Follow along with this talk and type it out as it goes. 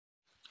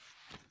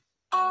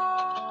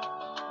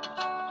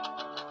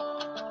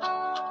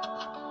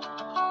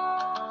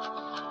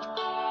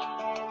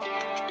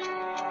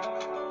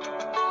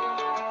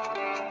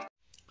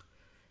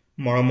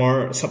মৰমৰ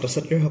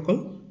ছাত্ৰ-ছাত্ৰীসকল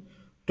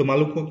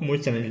তোমালোকক মোৰ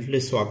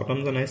চেনেললৈ স্বাগতম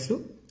জনাইছো।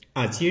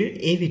 আজিৰ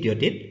এই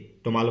ভিডিঅ'টিত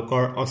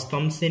তোমালোকৰ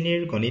অষ্টম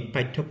শ্ৰেণীৰ গণিত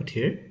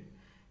পাঠ্যপুথিৰ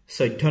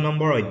 14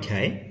 নম্বৰ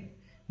অধ্যায়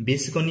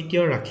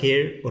বীজগণিতীয়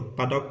ৰাশিৰ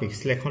উৎপাদক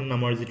বিশ্লেষণ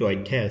নামৰ যিটো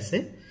অধ্যায় আছে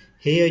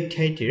সেই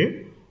অধ্যায়টিৰ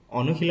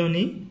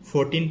অনুশীলনী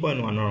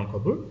 14.1 ৰ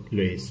অংকবোৰ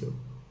লৈ আহিছো।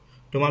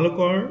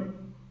 তোমালোকৰ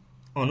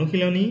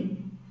অনুশীলনী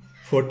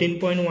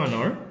 14.1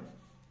 ৰ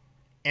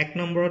 1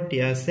 নম্বৰত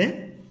দিয়া আছে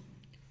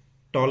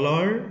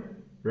তলৰ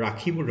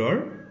ৰাশিবোৰৰ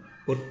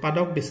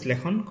উৎপাদক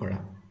বিশ্লেষণ কৰা।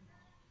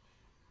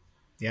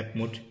 ইয়াত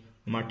মুঠ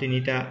আমাৰ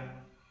তিনিটা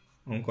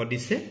অংক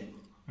দিছে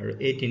আৰু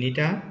এই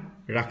তিনিটা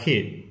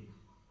ৰাশিৰ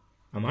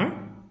আমাৰ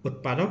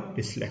উৎপাদক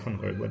বিশ্লেষণ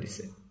কৰিব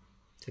দিছে।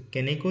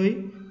 কেনেকৈ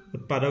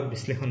উৎপাদক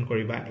বিশ্লেষণ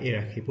কৰিবা এই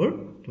ৰাশিবোৰ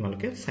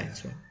তোমালোকে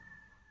চাইছো।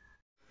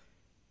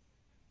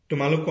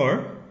 তোমালোকৰ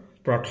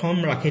প্ৰথম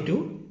ৰাশিটো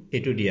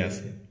এইটো দিয়া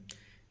আছে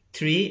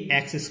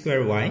 3x²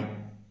 y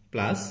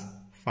plus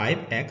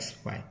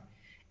 5xy।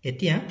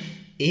 এতিয়া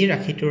এই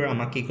ৰাশিটোৰ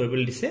আমাক কি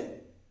কৰিবলৈ দিছে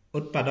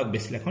উৎপাদক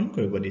বিশ্লেষণ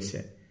কৰিব দিছে।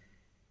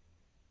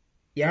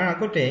 ইয়াৰ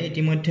আগতে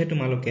ইতিমধ্যে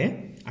তোমালোকে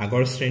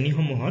আগৰ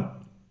শ্ৰেণীসমূহত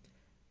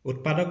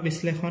উৎপাদক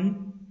বিশ্লেষণ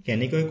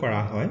কেনেকৈ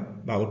কৰা হয়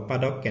বা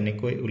উৎপাদক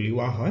কেনেকৈ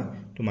উলিওৱা হয়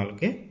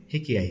তোমালোকে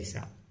শিকি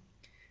আহিছা।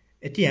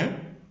 এতিয়া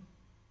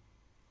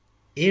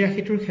এই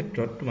ৰাশিটোৰ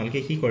ক্ষেত্ৰত তোমালোকে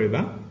কি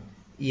কৰিবা,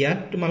 ইয়াত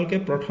তোমালোকে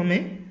প্ৰথমে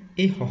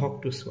এই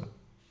হহকটো চোৱা।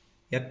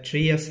 ইয়াত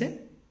 3 আছে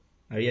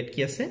আৰু ইয়াত কি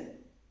আছে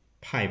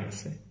 5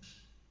 আছে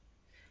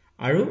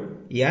আৰু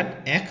ইয়াত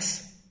x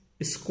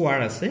স্কোয়াৰ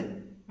আছে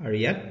আৰু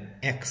ইয়াত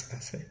x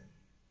আছে।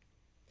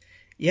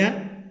 ইয়াত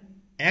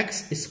x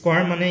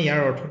স্কোয়াৰ মানে ইয়াৰ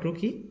অৰ্থটো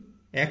কি,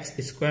 x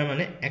স্কোয়াৰ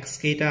মানে x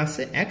কেইটা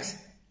আছে, x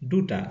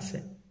দুটা আছে,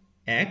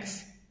 x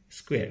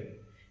স্কোয়াৰ।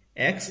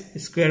 x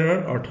স্কোয়াৰৰ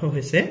অৰ্থ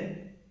হৈছে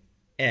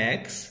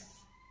x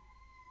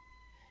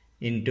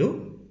into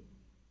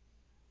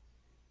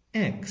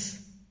x।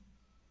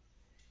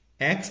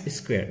 x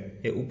square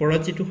এই ওপৰত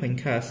যিটো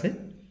সংখ্যা আছে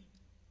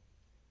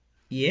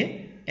ইয়ে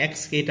x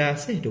কেইটা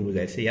আছে সেইটো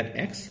বুজাইছে, ইয়াত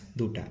x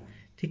দুটা।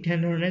 ঠিক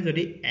তেনেধৰণে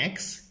যদি x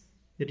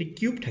যদি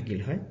কিউব থাকিল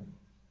হয়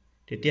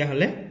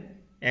তেতিয়াহ'লে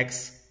x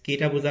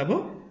কেইটা বুজাব,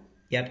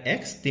 ইয়াত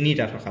x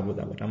তিনিটা থকা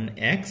বুজাব। তাৰমানে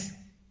x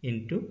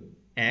into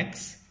x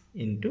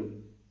into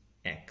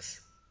x।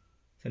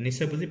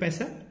 নিশ্চয় বুজি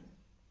পাইছা।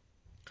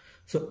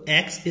 চ'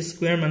 x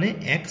স্কোয়াৰ মানে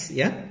x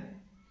ইয়াত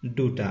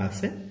দুটা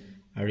আছে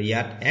আৰু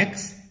ইয়াত x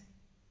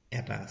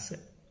এটা আছে।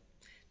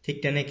 ঠিক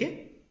তেনেকৈ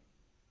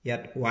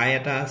ইয়াত y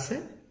এটা আছে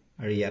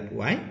আৰু ইয়াত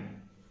y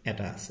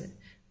এটা আছে।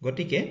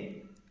 গতিকে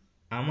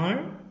আমাৰ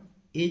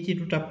এই যি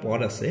দুটা পদ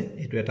আছে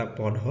এইটো এটা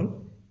পদ হ'ল,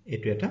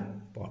 এইটো এটা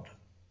পদ।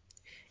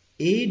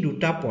 এই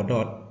দুটা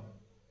পদত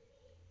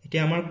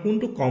এতিয়া আমাৰ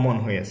কোনটো কমন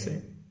হৈ আছে,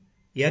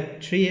 ইয়াত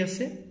 3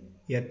 আছে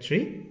ইয়াত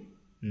 3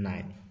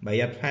 নাই, বা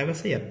ইয়াত 5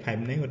 আছে ইয়াত 5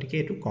 নাই, গতিকে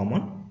এইটো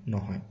কমন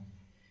নহয়।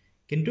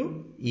 কিন্তু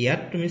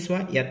ইয়াত তুমি চোৱা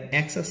ইয়াত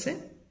x আছে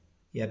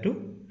ইয়াতো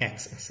x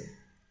আছে,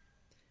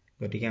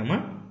 গতিকে আমাৰ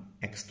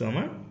xটো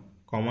আমাৰ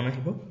কমন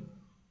আহিব,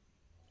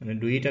 মানে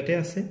দুইটাতে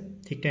আছে।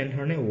 ঠিক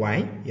তেনেধৰণে y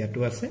ইয়াতো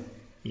আছে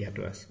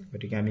ইয়াতো আছে,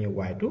 গতিকে আমি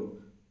yটো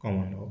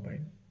কমন ল'ব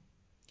পাৰিম।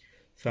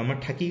 চ' আমাৰ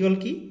থাকি গ'ল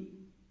কি,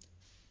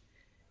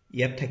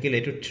 ইয়াত থাকিল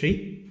এইটো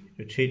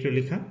 3টো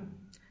লিখা।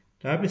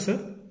 তাৰপিছত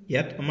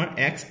ইয়াত আমাৰ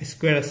x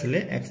স্কোয়াৰ আছিলে,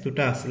 x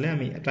দুটা আছিলে,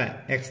 আমি এটা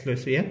x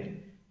লৈছোঁ ইয়াত,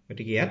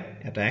 গতিকে ইয়াত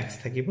এটা x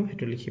থাকিব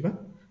সেইটো লিখিবা।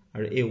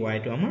 আৰু এই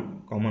yটো আমাৰ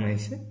কমন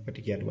আহিছে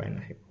গতিকে ইয়াত y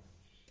নাহিব।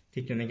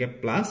 ঠিক তেনেকৈ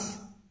প্লাছ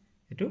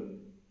এইটো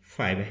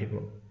 5 আহিব,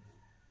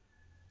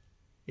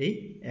 এই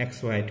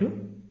xyটো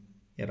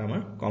ইয়াত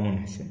আমাৰ কমন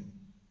হৈছে।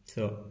 চ'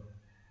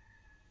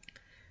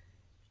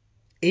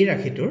 এই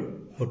ৰাশিটোৰ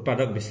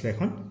উৎপাদক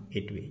বিশ্লেষণ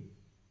এইটোৱেই।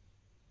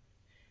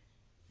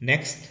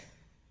 নেক্সট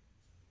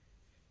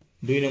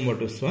 2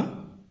 নম্বৰটো চোৱা।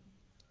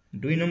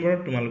 2 নম্বৰত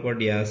তোমালোকৰ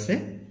দিয়া আছে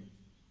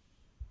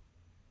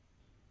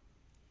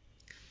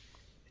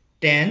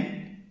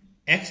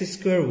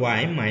 10x²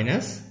 y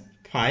minus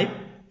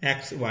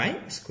 5xy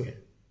square।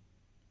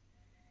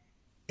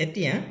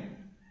 এতিয়া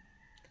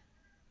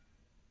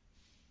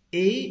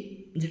এই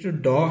যিটো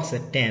 10 আছে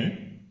 10,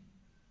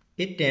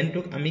 এই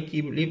 10টোক আমি কি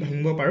বুলি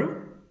ভাঙিব পাৰোঁ,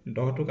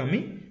 10টোক আমি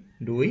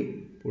 2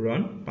 পূৰণ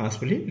 5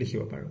 বুলি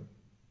লিখিব পাৰোঁ।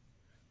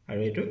 আৰু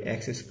এইটো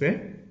x²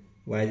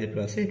 y যিটো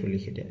আছে এইটো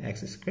লিখি দিয়া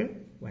x²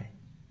 y।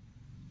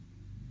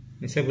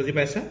 নিশ্চয় বুজি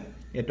পাইছা।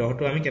 এই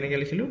 10টো আমি কেনেকৈ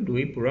লিখিলোঁ,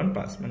 2 পূৰণ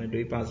 5 মানে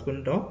 2 5 গুণ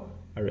 10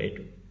 আৰু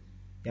এইটো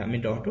আমি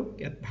 10টোক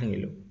ইয়াত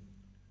ভাঙিলোঁ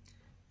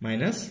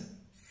মাইনাছ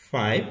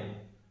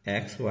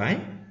 5xy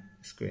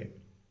স্কুৱেৰ।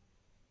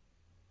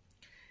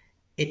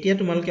 এতিয়া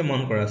তোমালোকে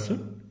মন কৰাচোন,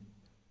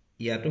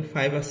 ইয়াতো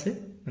 5 আছে,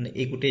 মানে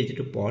এই গোটেই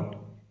যিটো পদ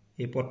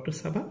এই পদটো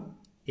চাবা,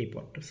 এই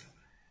পদটো চাবা,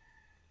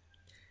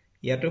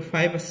 ইয়াতো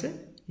 5 আছে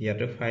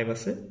ইয়াতো 5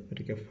 আছে,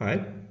 গতিকে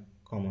 5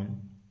 কমন।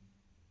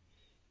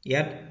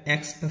 ইয়াত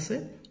x আছে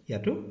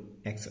ইয়াতো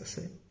x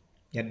আছে,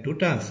 ইয়াত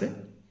দুটা আছে,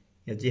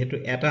 ইয়াত যিহেতু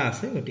এটা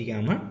আছে গতিকে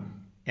আমাৰ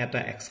এটা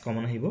x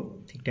কমন আহিব।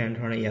 ঠিক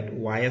তেনেধৰণে ইয়াত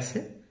y আছে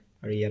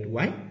আৰু ইয়াত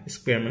y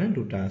স্কুৱেৰ মানে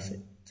দুটা আছে।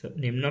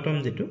 নিম্নতম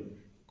যেটো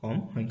কম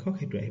সংখ্যক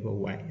হেতু আহিব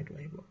y, হেতু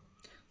আহিব।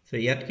 সো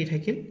ইয়াত কি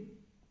থাকিল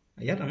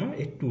ইয়াত আমাৰ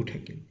এই 2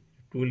 থাকিল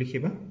 2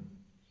 লিখিবা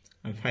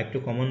আমি 5 টো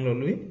কমন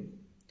ললোই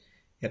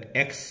ইয়াত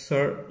x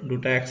ৰ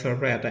দুটা x ৰ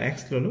পৰা এটা x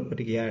ললো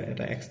গতিকে ইয়াৰ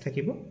এটা x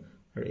থাকিব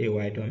আৰু এই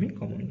y টো আমি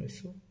কমন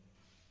লৈছো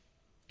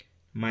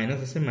মাইনাস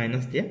আছে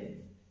মাইনাস দিয়া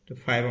তো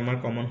 5 আমাৰ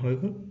কমন হৈ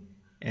গল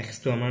x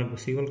টো আমাৰ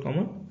গুছি গল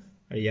কমন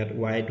আৰু ইয়াত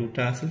y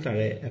দুটা আছিল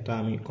তাৰে এটা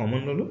আমি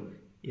কমন ললো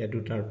ইয়া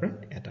দুটাৰ পৰা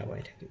এটা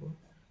y থাকিব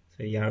সো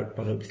ইয়াৰ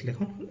উৎপাদক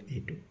বিশ্লেষণ হল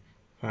এইটো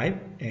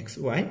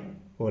 5xy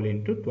whole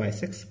into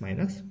 2x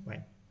minus y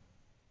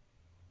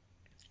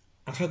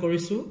আশা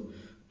কৰিছো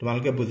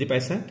তোমালোকে বুজি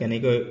পাইছা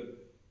কেনেকৈ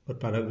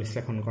উৎপাদক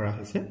বিশ্লেষণ কৰা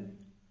হৈছে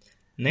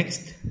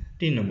নেক্সট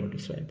 3 নম্বৰটো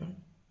চাইবা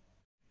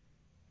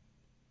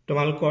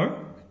তোমালোকৰ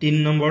 3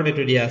 নম্বৰত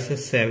এটো দিয়া আছে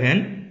 7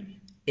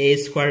 a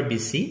square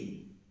bc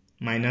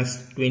minus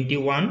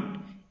 21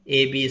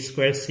 ab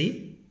square c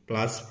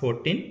plus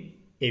 14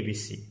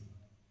 abc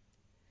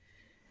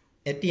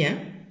এতিয়া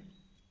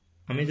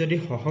আমি যদি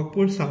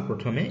হহকপুৰ চাও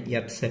প্ৰথমে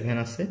ইয়াত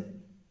 7 আছে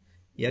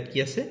ইয়াত কি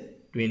আছে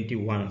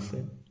 21 আছে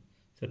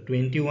সো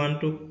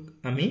 21 টো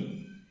আমি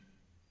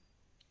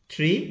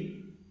 3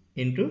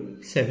 into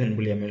 7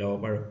 বুলি আমি লব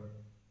পাৰো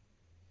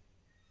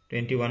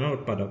 21 ৰ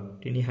উৎপাদক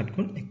 3 7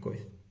 গুণ 21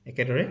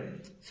 একেদৰে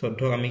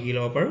 14 আমি কি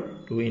লব পাৰো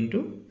 2 into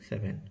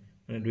 7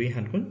 মানে 2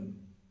 7 গুণ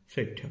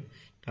 14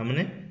 তাৰ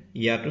মানে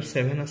ইয়াতো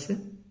 7 আছে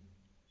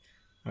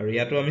আৰু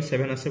ইয়াতো আমি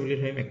 7 আছে বুলি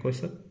ধৰিম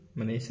 21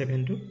 মানে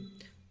 7 টো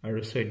আৰু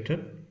 14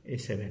 এই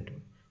 7 টো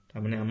তাৰ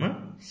মানে আমাৰ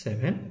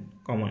 7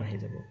 কমন আহি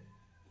যাব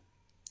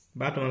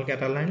বা তোমালোকে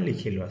এটা লাইন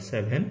লিখি লোৱা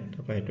 7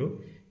 তাৰপা এটো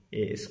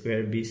a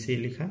square bc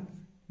লিখা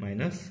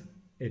minus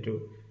এটো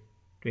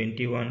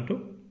 21 টো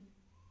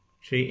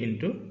 3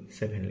 into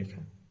 7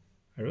 লিখা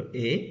আৰু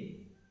a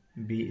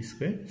b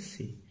square c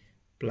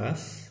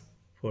plus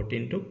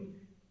 14 টো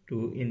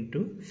 2 into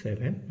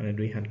 7 মানে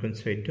 2 7 গুণ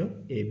 14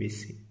 a b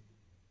c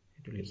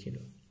এটো লিখি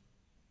লোৱা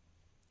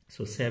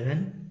সো 7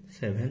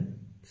 7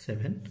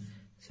 7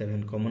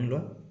 7 কমন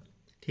লোৱা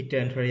ঠিক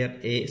তেনেদৰে ইয়াত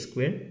a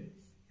square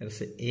ইয়াত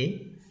আছে a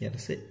ইয়াত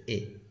আছে a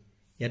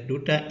ইয়াত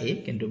দুটা a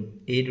কিন্তু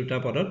a দুটা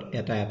পদত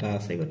এটা এটা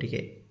আছে গতিকে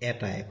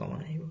এটা a কমন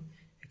আহিব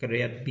একেদৰে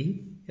ইয়াত b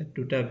ইয়াত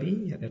দুটা b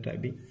ইয়াত এটা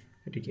b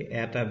গতিকে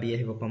এটা b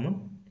আহিব কমন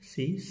c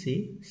c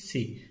c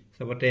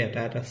সবতে এটা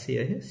এটা c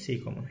আহে c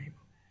কমন আহিব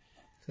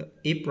সো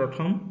এই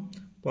প্ৰথম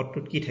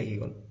পদটোত কি থাকি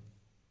গল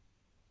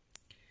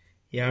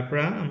ইয়াৰ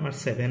পৰা আমাৰ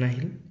 7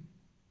 আহিল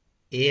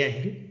a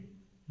আহিল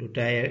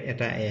দুটা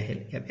এটা a আহিল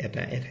ইয়াত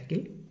এটা a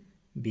থাকিল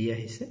b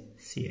আহিছে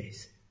c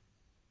আহিছে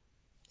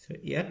সো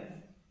ইয়াত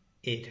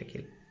a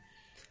থাকিল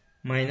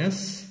minus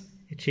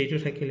 3 টো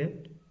থাকিলে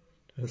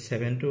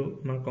 7 টো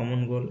আমাৰ common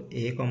goal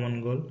a common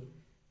goal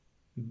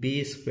b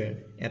square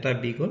এটা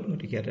b গল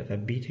গতিকে এটা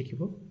b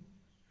থাকিব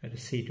আৰু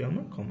c টো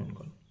আমাৰ কমন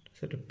গল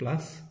সেটো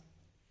প্লাস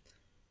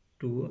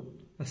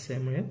 2 আছে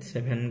আমাৰ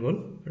 7 গল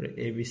আৰু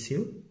a b c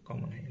O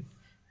common আহিল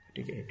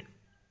গতিকে এটো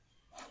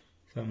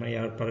সো আমাৰ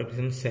ইয়াৰ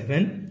পাৰফেক্টন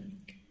 7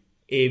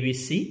 a b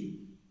c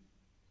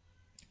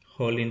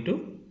whole into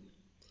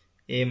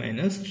a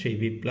minus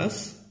 3b plus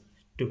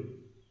 2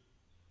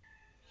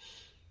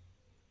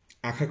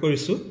 আশা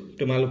কৰিছো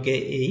তোমালোকে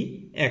এই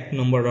 1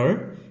 নম্বৰৰ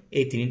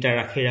এই তিনিটা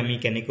ৰাশিৰ আমি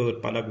কেনেকৈ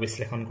উৎপাদক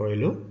বিশ্লেষণ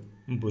কৰিলো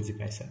বুজি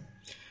পাইছা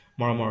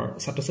মৰমৰ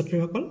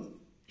ছাত্ৰ-ছাত্ৰীসকল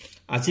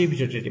আজিৰ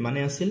ভিডিওটি মানে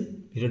আছিল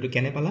ভিডিওটো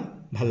কেনে পালা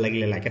ভাল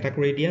লাগিলে লাইক এটা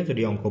কৰি দিয়া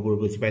যদি অংকবোৰ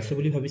বুজি পাইছো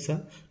বুলি ভাবিছা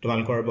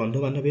তোমালোকৰ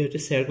বন্ধু-বান্ধৱীৰ সৈতে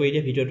শেয়াৰ কৰি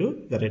দিয়া ভিডিওটো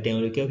যাতে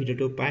তেওঁলোকেও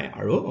ভিডিওটো পায়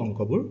আৰু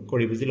অংকবোৰ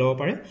কৰি বুজি ল'ব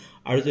পাৰে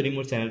আৰু যদি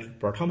মোৰ চেনেলটো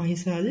প্ৰথম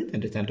আহিছে আজি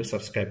তেন্তে চেনেলটো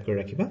সাবস্ক্ৰাইব কৰি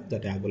ৰাখিবা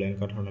যাতে আগলৈ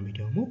এনেকুৱা ধৰণৰ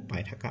ভিডিওসমূহ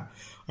পাই থাকা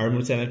আৰু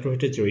মোৰ চেনেলটোৰ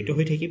সৈতে জড়িত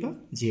হৈ থাকিবা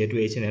যিহেতু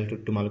এই চেনেলটোত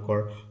তোমালোকৰ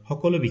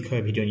সকলো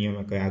বিষয় ভিডিও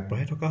নিয়মীয়াকৈ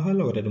আগবঢ়াই থকা হয়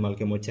লগতে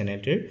তোমালোকে মোৰ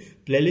চেনেলটোৰ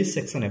প্লেলিষ্ট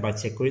সেকশন এবাৰ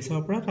চেক কৰি চাব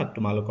পাৰা তাত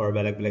তোমালোকৰ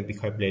বেলেগ বেলেগ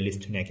বিষয় প্লেলিষ্ট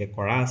ধুনীয়াকৈ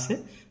কৰা আছে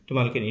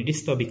তোমালোকে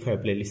নিৰ্দিষ্ট বিষয়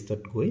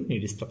প্লেলিষ্টত গৈ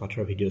নিৰ্দিষ্ট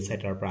পাঠৰ ভিডিও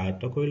চাইটাৰ পৰা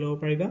আয়ত্ত কৰি ল'ব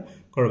পাৰিবা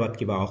কৰবাত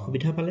কিবা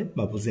অসুবিধা পালে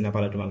বা বুজি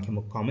নাপালে তোমালোকে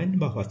মোক কমেন্ট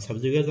বা হোৱাটছআপ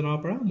যোগে জনাব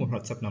পাৰা মোৰ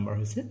হোৱাটছআপ নম্বৰ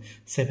হৈছে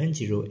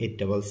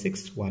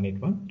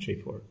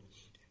 7086618134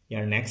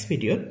 ইয়াৰ নেক্সট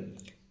ভিডিওত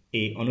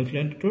এই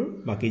অনুশীলনটোৰ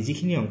বাকি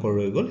যিখিনি অংক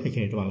ৰৈ গল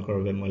সেইখিনি তোমালোকৰ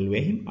বাবে মই লৈ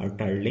আহিম আৰু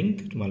তাৰ লিংক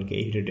তোমালোকে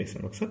এই ভিডিও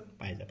ডেসক্ৰিপশ্যনত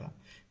পাই যাবা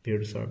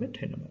ভিডিওটো চাবৰ বাবে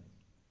ধন্যবাদ